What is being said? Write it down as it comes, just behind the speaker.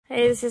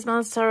Hey, this is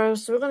Mans Tarot.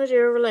 So we're going to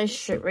do a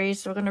relationship read.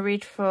 So we're going to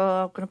read for,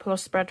 I'm going to pull a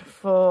spread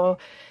for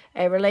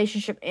a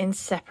relationship in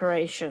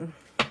separation.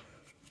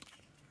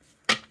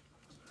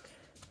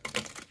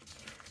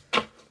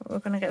 We're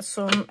going to get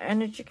some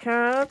energy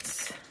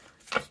cards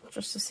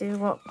just to see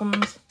what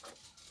comes.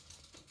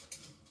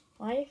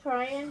 Why are you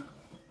crying?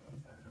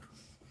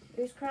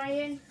 Who's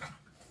crying?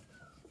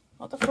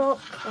 What the fuck?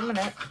 1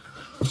 minute.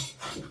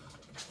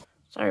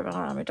 Sorry about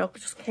that. My dog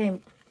just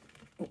came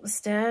up the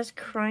stairs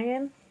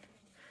crying.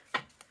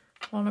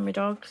 One of my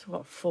dogs. I've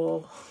got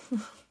 4.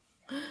 What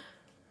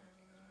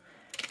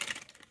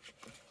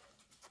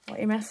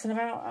are you messing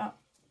about at?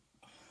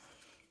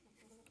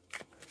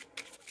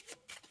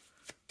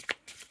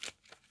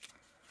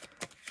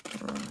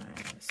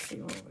 Right, let's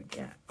see what we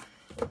get.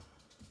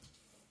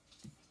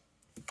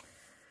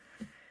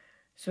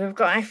 So we've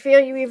got, I feel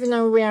you even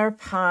though we are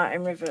apart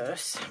in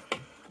reverse.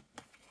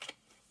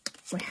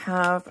 We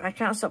have, I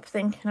can't stop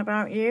thinking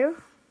about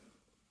you.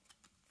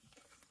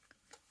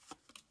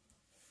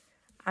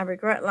 I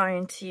regret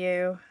lying to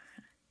you.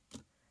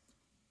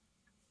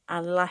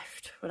 I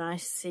left when I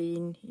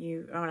seen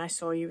you, or when I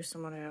saw you with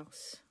someone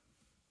else.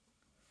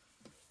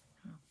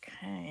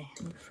 Okay,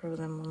 let me throw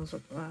them ones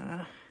up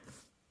there.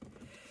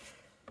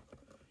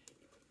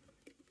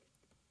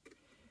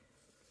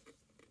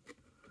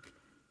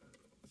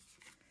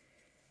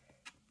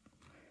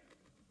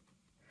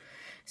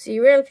 So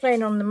you're really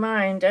playing on the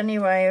mind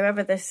anyway.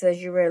 Whoever this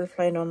is, you're really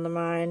playing on the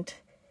mind.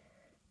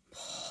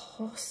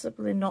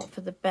 Possibly not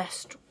for the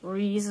best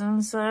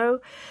reasons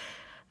though.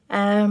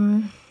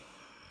 And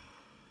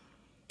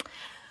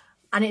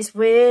it's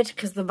weird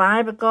because the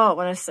vibe I got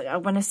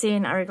when I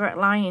seen I regret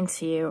lying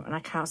to you and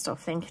I can't stop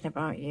thinking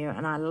about you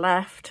and I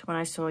left when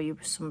I saw you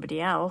with somebody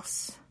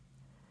else.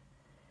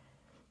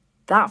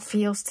 That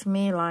feels to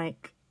me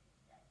like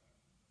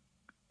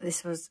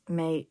this was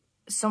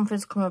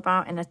something's come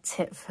about in a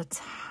tit for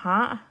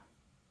tat.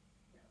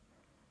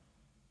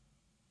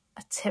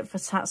 A tit for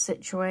tat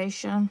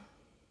situation.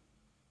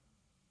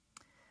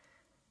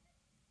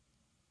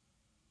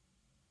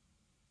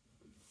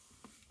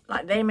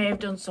 Like they may have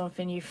done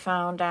something, you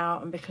found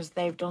out, and because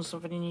they've done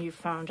something and you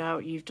found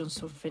out, you've done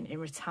something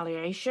in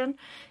retaliation.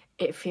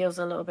 It feels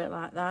a little bit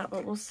like that,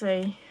 but we'll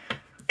see.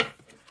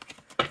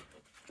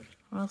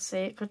 We'll see,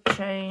 it could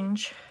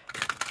change.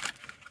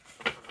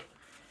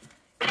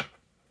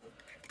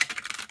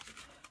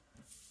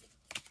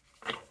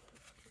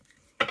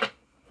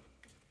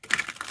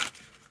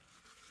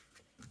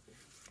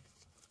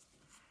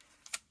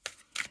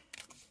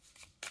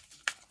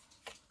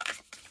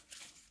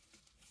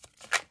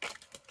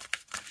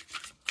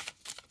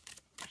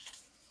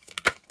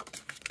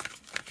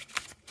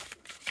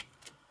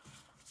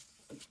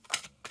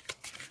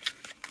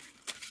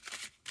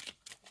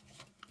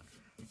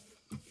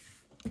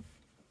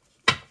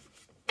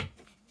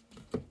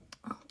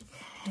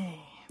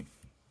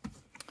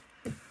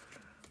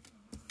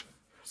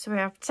 So we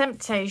have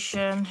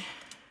temptation,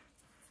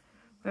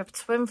 we have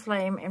twin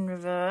flame in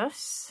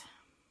reverse,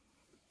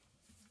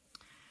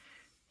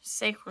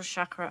 sacral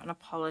chakra and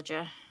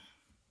apology,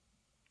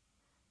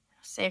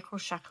 sacral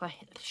chakra,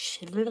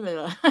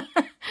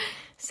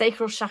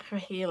 sacral chakra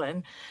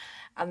healing,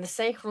 and the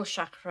sacral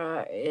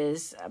chakra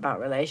is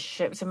about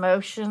relationships,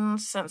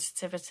 emotions,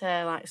 sensitivity,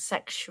 like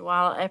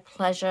sexuality,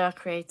 pleasure,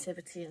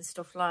 creativity and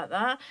stuff like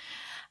that.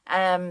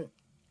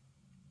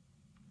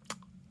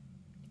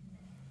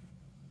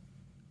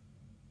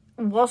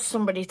 Was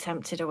somebody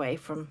tempted away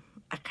from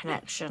a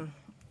connection?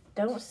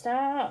 Don't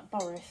start,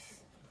 Boris.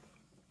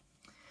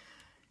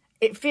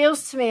 It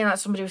feels to me like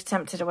somebody was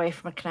tempted away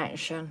from a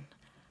connection.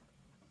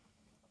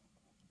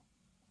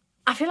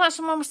 I feel like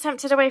someone was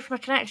tempted away from a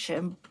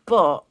connection,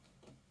 but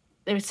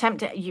they were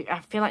tempted. I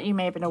feel like you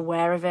may have been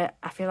aware of it.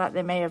 I feel like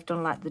they may have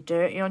done like the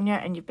dirty on you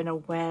and you've been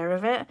aware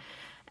of it.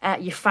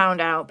 You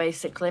found out,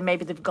 basically,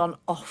 maybe they've gone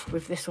off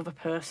with this other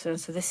person.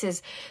 So this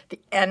is the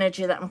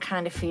energy that I'm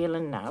kind of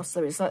feeling now.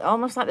 So it's like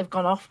almost like they've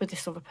gone off with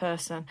this other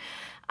person.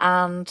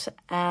 And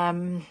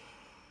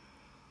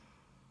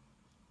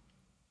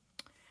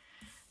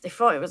they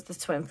thought it was the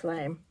twin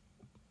flame.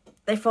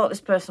 They thought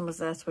this person was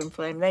their twin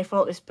flame. They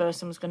thought this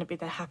person was going to be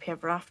their happy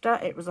ever after.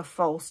 It was a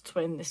false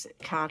twin. This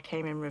card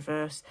came in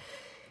reverse.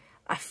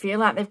 I feel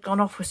like they've gone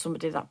off with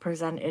somebody that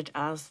presented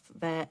as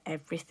their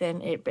everything.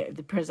 They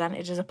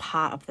presented as a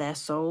part of their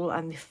soul,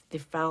 and they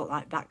felt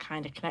like that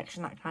kind of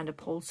connection, that kind of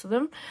pull to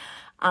them.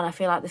 And I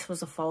feel like this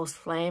was a false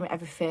flame.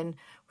 Everything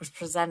was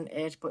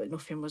presented, but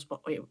nothing was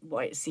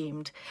what it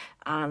seemed.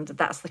 And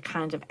that's the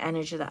kind of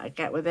energy that I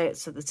get with it.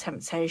 So the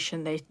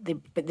temptation, they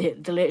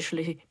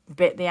literally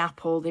bit the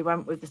apple. They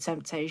went with the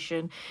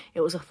temptation.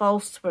 It was a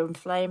false twin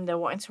flame. They're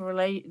wanting to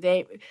relate.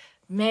 They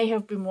may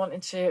have been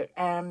wanting to...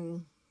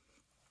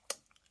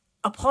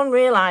 upon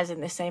realising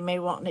this, they may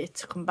want it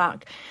to come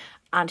back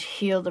and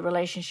heal the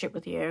relationship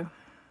with you.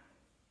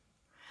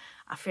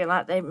 I feel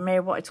like they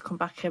may want it to come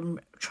back and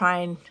try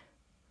and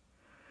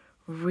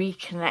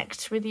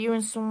reconnect with you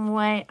in some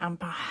way, and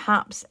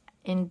perhaps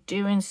in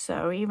doing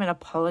so, even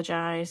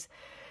apologise.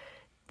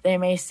 They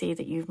may see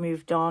that you've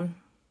moved on.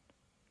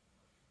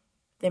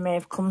 They may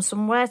have come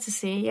somewhere to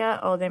see you,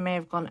 or they may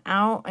have gone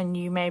out and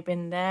you may have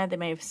been there. They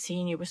may have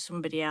seen you with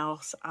somebody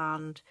else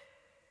and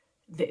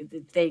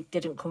they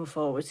didn't come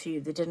forward to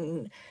you.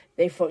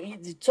 They thought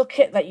they took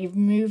it that you've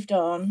moved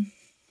on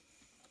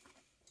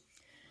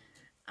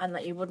and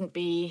that you wouldn't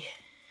be,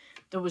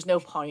 there was no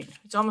point.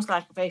 It's almost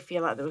like they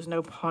feel like there was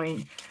no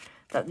point,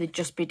 that they'd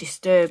just be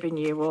disturbing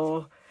you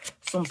or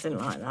something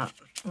like that.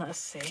 Let's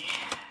see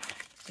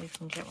if we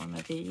can get one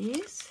of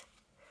these.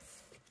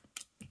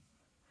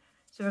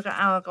 So we've got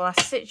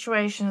hourglass: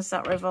 situations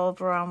that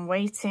revolve around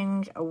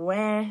waiting,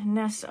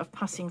 awareness of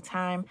passing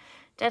time,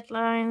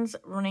 deadlines,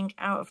 running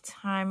out of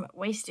time,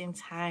 wasting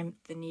time,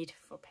 the need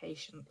for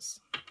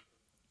patience.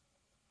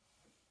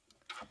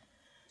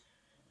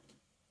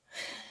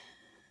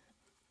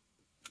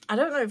 I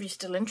don't know if you're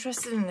still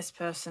interested in this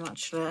person,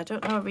 actually. I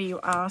don't know if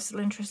you are still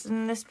interested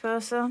in this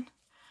person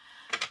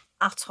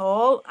at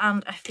all.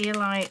 And I feel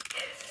like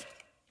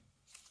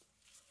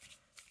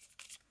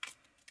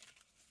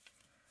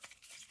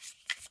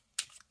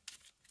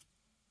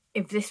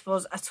if this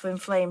was a twin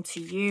flame to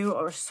you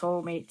or a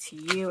soulmate to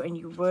you and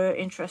you were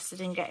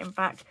interested in getting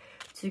back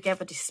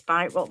together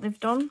despite what they've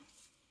done,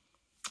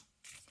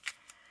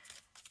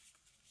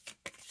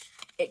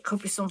 it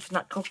could be something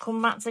that could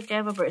come back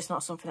together, but it's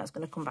not something that's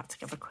going to come back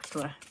together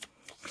quickly.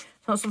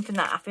 It's not something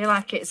that I feel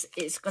like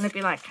it's going to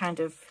be like kind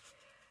of,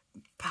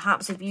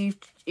 perhaps if you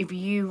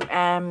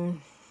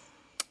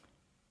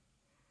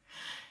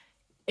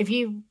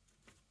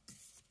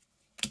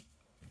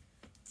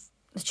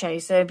the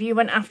chaser, if you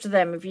went after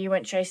them, if you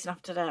went chasing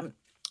after them,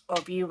 or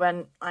if you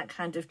went like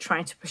kind of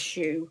trying to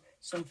pursue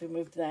something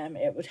with them,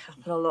 it would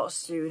happen a lot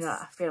sooner.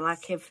 I feel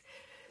like if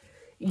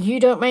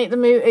you don't make the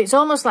move, it's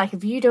almost like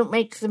if you don't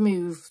make the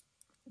move,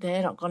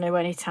 they're not going to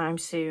anytime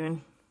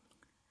soon.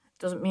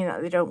 Doesn't mean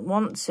that they don't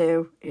want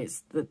to,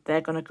 it's that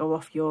they're going to go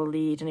off your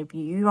lead. And if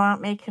you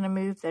aren't making a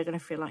move, they're going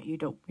to feel like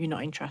you're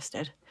not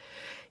interested.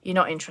 You're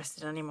not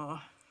interested anymore.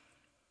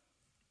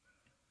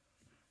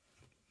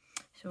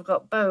 So we've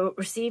got boat: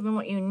 receiving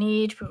what you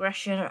need,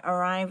 progression,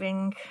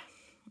 arriving,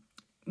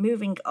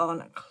 moving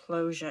on,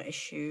 closure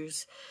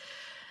issues.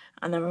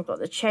 And then we've got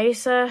the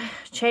chaser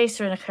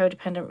in a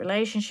codependent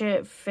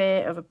relationship,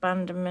 fear of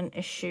abandonment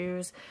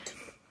issues.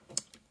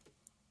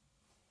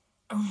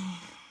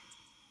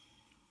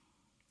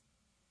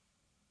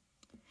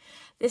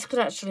 This could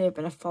actually have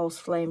been a false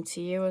flame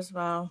to you as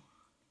well.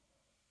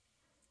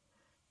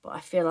 But I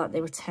feel like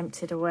they were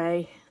tempted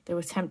away. They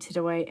were tempted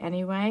away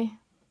anyway.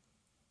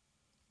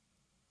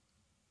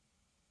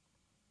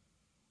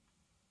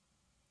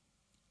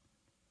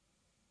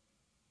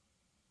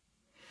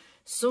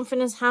 Something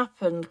has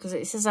happened, because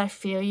it says I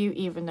feel you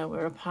even though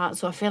we're apart.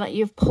 So I feel like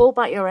you've pulled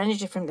back your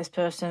energy from this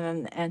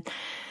person, and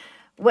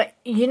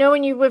you know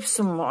when you're with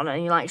someone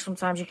and you like,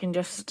 sometimes you can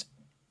just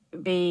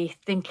be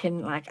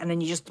thinking like, and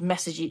then you just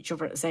message each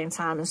other at the same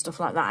time and stuff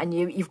like that, and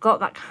you've got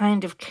that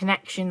kind of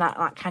connection,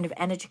 that kind of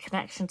energy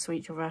connection to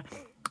each other.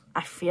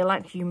 I feel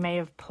like you may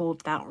have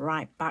pulled that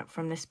right back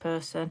from this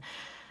person.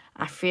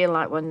 I feel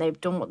like when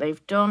they've done what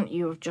they've done,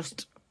 you have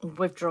just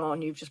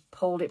withdrawn, you've just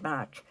pulled it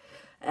back.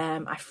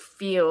 I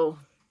feel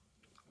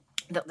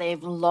that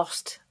they've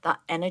lost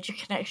that energy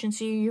connection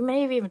to you. You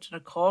may have even done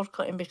a cord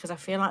cutting, because I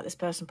feel like this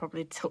person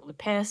probably took the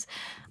piss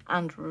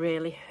and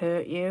really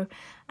hurt you.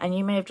 And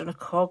you may have done a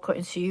cord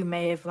cutting, so you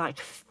may have like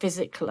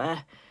physically,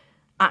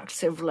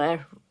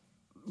 actively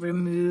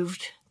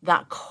removed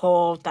that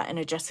cord, that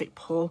energetic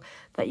pull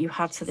that you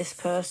had to this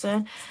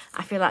person.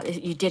 I feel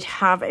like you did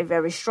have a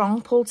very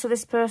strong pull to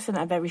this person,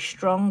 a very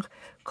strong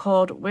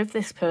cord with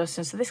this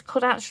person. So this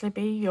could actually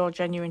be your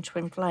genuine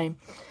twin flame.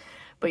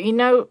 But you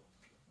know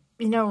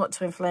what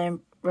twin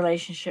flame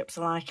relationships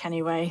are like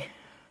anyway.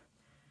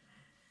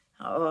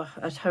 Oh,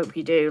 I'd hope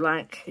you do.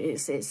 Like,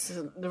 it's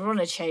the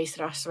runner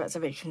chaser aspect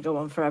of it can go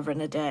on forever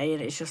and a day,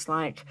 and it's just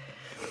like,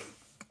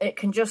 it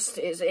can just,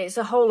 it's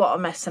a whole lot of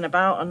messing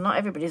about, and not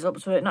everybody's up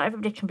to it. Not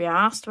everybody can be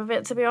arsed with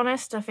it, to be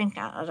honest. I think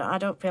I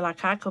don't feel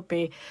like I could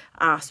be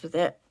arsed with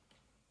it,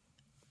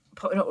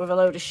 putting up with a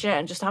load of shit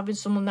and just having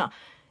someone that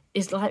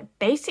is like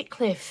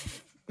basically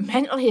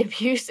mentally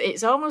abused.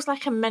 It's almost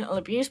like a mental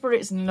abuse, but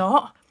it's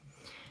not.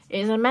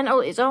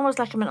 It's almost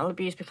like a mental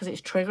abuse, because it's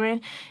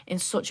triggering in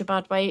such a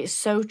bad way. It's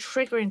so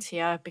triggering to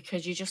you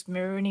because you're just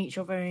mirroring each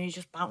other and you're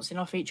just bouncing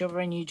off each other,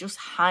 and you're just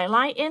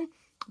highlighting,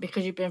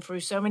 because you've been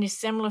through so many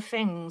similar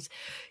things.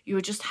 You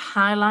were just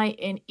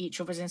highlighting each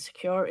other's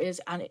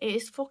insecurities, and it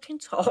is fucking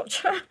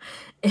torture.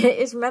 It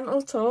is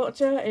mental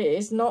torture. It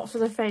is not for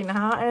the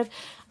faint-hearted.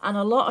 And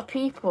a lot of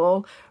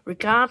people,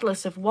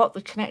 regardless of what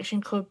the connection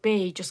could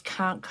be, just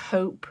can't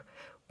cope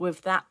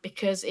with that,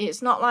 because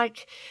it's not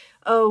like,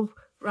 oh,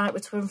 right, we're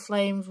twin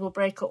flames, we'll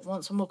break up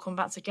once and we'll come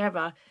back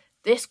together.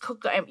 This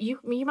could go, you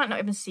might not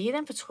even see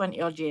them for 20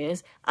 odd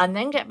years and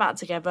then get back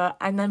together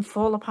and then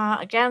fall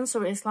apart again.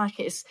 So it's like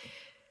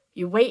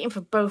you're waiting for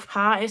both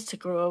parties to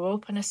grow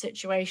up in a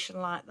situation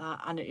like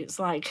that. And it's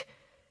like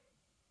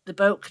the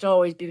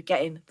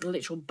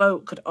literal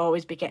boat could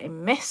always be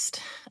getting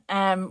missed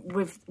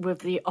with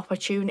the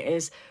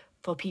opportunities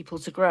for people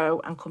to grow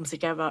and come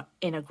together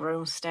in a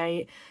grown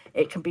state.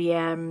 It can be,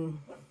 it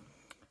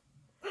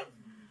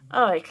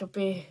could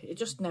be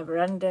just never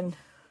ending.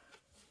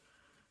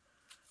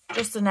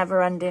 Just a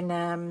never ending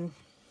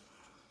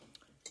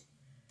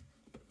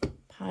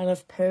pile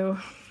of poo.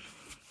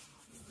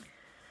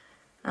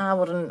 I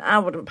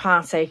wouldn't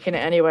partake in it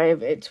anyway.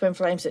 If it's twin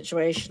flame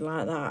situation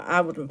like that,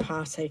 I wouldn't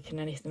partake in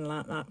anything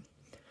like that.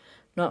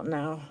 Not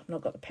now. I've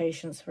not got the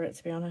patience for it,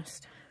 to be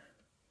honest.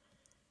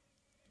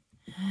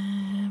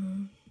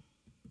 I'm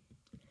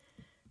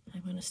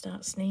going to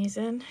start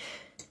sneezing.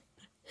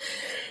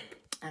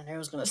 I knew I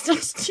was going to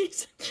start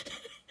sneezing.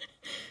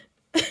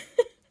 I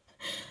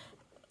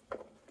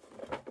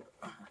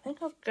think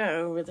I'll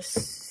go with a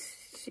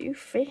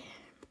Sufi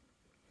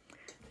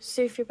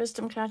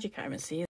wisdom card. You can't even see it.